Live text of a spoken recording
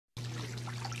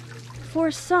For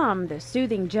some, the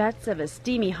soothing jets of a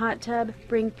steamy hot tub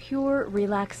bring pure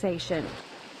relaxation.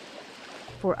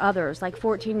 For others, like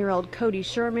 14-year-old Cody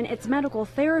Sherman, it's medical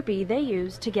therapy they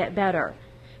use to get better.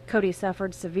 Cody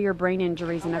suffered severe brain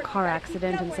injuries in a car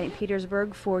accident in St.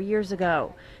 Petersburg 4 years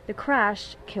ago. The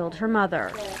crash killed her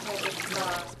mother.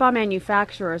 Spa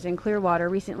manufacturers in Clearwater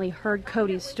recently heard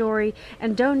Cody's story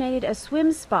and donated a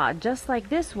swim spa just like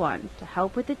this one to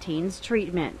help with the teen's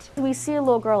treatment. We see a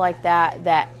little girl like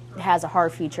that has a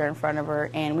heart feature in front of her,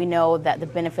 and we know that the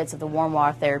benefits of the warm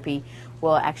water therapy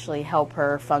will actually help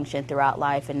her function throughout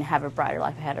life and have a brighter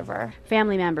life ahead of her.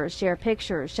 Family members share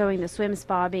pictures showing the swim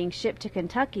spa being shipped to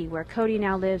Kentucky, where Cody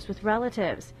now lives with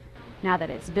relatives. Now that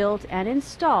it's built and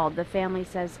installed, the family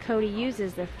says Cody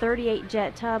uses the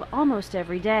 38-jet tub almost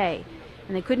every day,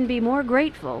 and they couldn't be more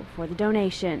grateful for the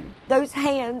donation. Those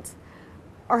hands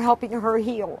are helping her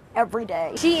heal every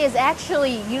day. She is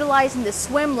actually utilizing the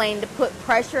swim lane to put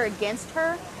pressure against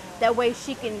her. That way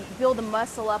she can build the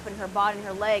muscle up in her body and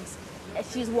her legs as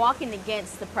she's walking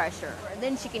against the pressure. And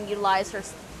then she can utilize her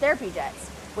therapy jets,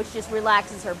 which just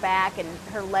relaxes her back and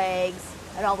her legs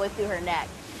and all the way through her neck.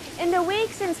 In the week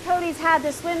since Cody's had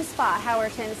the swim spa,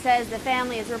 Howerton says the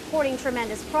family is reporting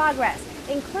tremendous progress,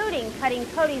 including cutting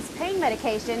Cody's pain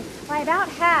medication by about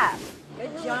half.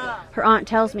 Good job. Her aunt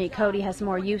tells me Cody has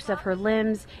more use of her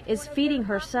limbs, is feeding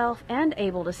herself, and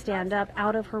able to stand up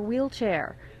out of her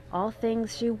wheelchair. All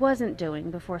things she wasn't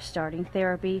doing before starting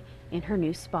therapy in her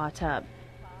new spa tub.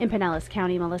 In Pinellas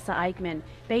County, Melissa Eichman,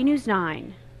 Bay News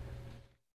 9.